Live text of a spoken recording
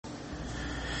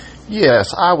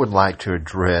Yes, I would like to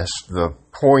address the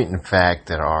point in fact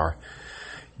that our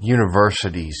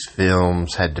university's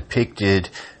films had depicted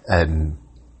a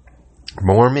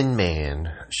Mormon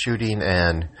man shooting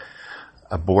an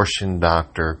abortion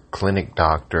doctor, clinic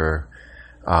doctor,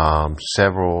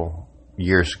 several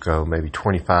years ago, maybe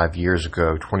 25 years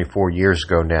ago, 24 years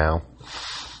ago now.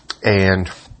 And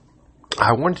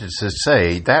I wanted to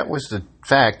say that was the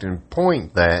fact and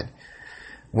point that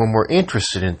when we're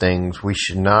interested in things, we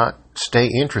should not stay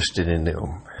interested in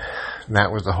them. And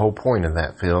that was the whole point of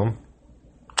that film.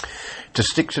 To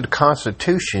stick to the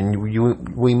Constitution,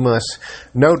 we must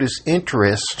notice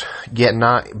interest, yet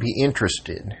not be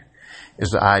interested, is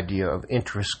the idea of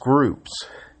interest groups.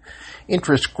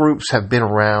 Interest groups have been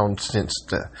around since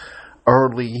the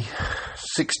early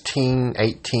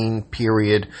 1618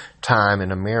 period time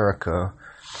in America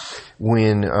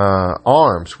when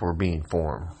arms were being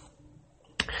formed.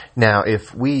 Now,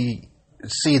 if we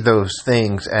see those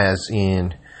things as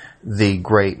in the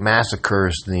great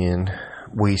massacres, then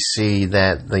we see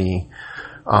that the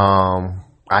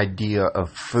idea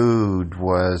of food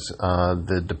was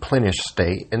the deplenished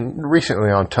state. And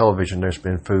recently on television, there's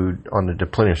been food on the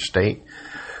deplenished state.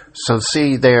 So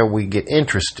see there, we get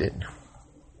interested,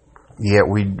 yet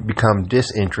we become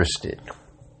disinterested.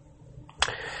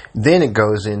 Then it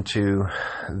goes into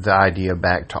the idea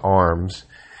back to arms.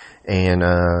 And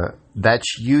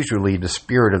that's usually the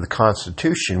spirit of the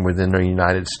Constitution within the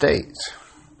United States.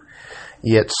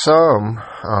 Yet some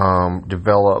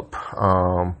develop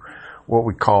what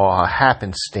we call a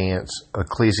happenstance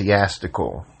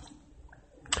ecclesiastical.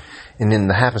 And in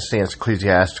the happenstance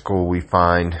ecclesiastical, we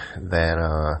find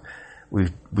that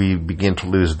we begin to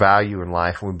lose value in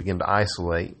life and we begin to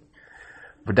isolate.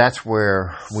 But that's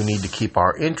where we need to keep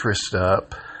our interest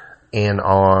up and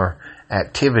our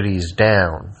activities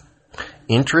down.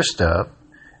 Interest up,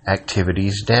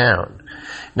 activities down.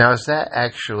 Now, is that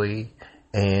actually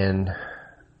an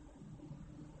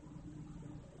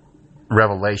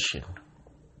revelation?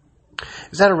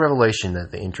 Is that a revelation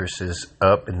that the interest is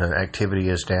up and the activity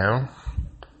is down?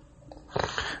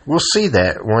 We'll see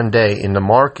that one day in the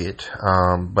market,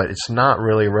 but it's not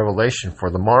really a revelation for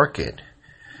the market.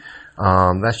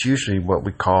 That's usually what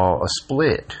we call a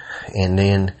split. And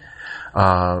then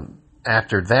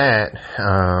after that,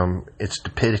 it's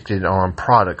depicted on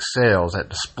product sales at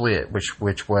the split,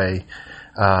 which way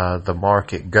the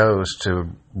market goes to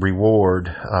reward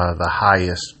the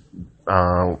highest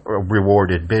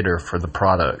rewarded bidder for the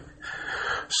product.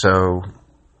 So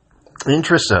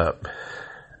interest up,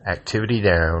 activity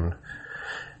down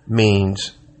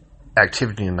means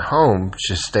activity in the home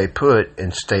should stay put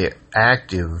and stay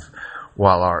active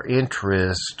while our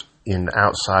interest in the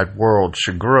outside world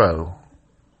should grow.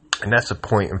 And that's a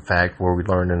point, in fact, where we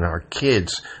learn in our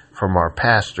kids from our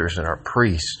pastors and our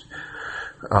priests.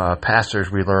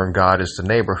 Pastors, we learn God is the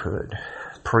neighborhood.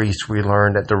 Priests, we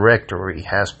learn that the rectory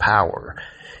has power,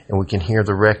 and we can hear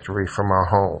the rectory from our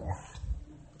home.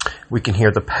 We can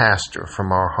hear the pastor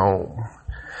from our home.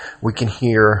 We can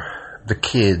hear the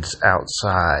kids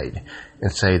outside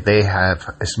and say they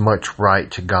have as much right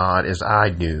to God as I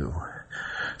do.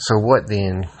 So what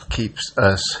then keeps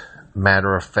us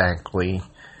matter-of-factly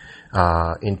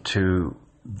into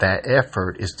that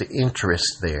effort is the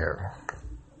interest there.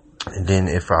 And then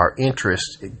if our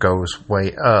interest goes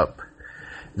way up,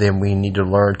 then we need to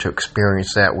learn to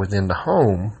experience that within the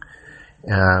home,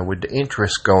 with the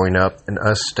interest going up and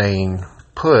us staying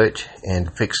put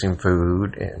and fixing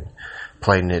food and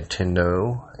playing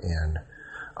Nintendo and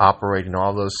operating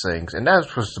all those things. And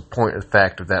that was the point of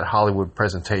fact of that Hollywood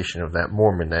presentation of that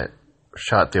Mormon that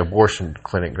shot the abortion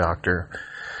clinic doctor.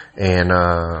 And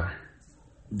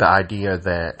the idea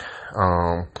that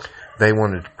they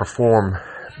wanted to perform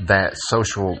that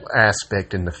social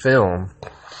aspect in the film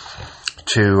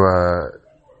to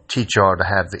teach y'all to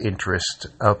have the interest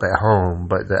up at home,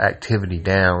 but the activity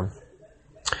down,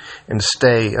 and to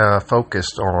stay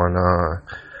focused on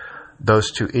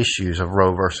those two issues of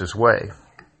Roe versus Wade.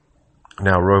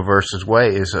 Now, Roe versus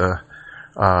Wade is a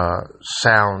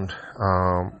sound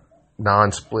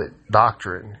non-split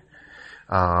doctrine.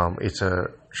 It's a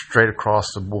straight across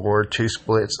the board, two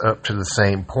splits up to the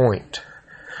same point.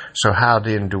 So how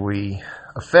then do we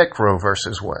affect Roe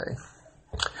versus Wade?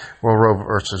 Well, Roe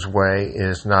versus Wade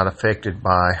is not affected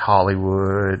by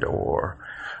Hollywood or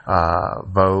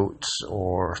votes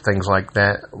or things like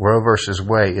that. Roe versus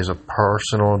Wade is a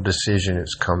personal decision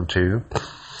it's come to.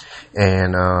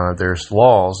 And there's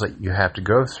laws that you have to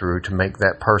go through to make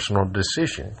that personal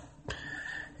decision.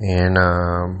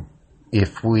 And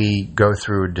if we go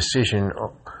through a decision,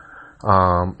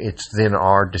 it's then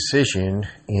our decision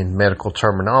in medical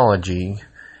terminology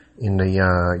in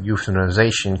the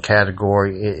euthanization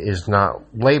category, it is not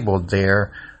labeled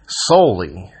there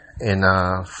solely and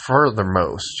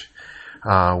furthermost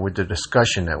with the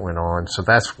discussion that went on. So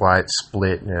that's why it's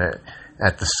split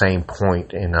at the same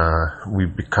point, and we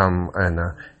become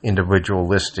an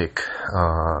individualistic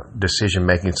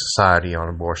decision-making society on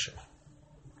abortion.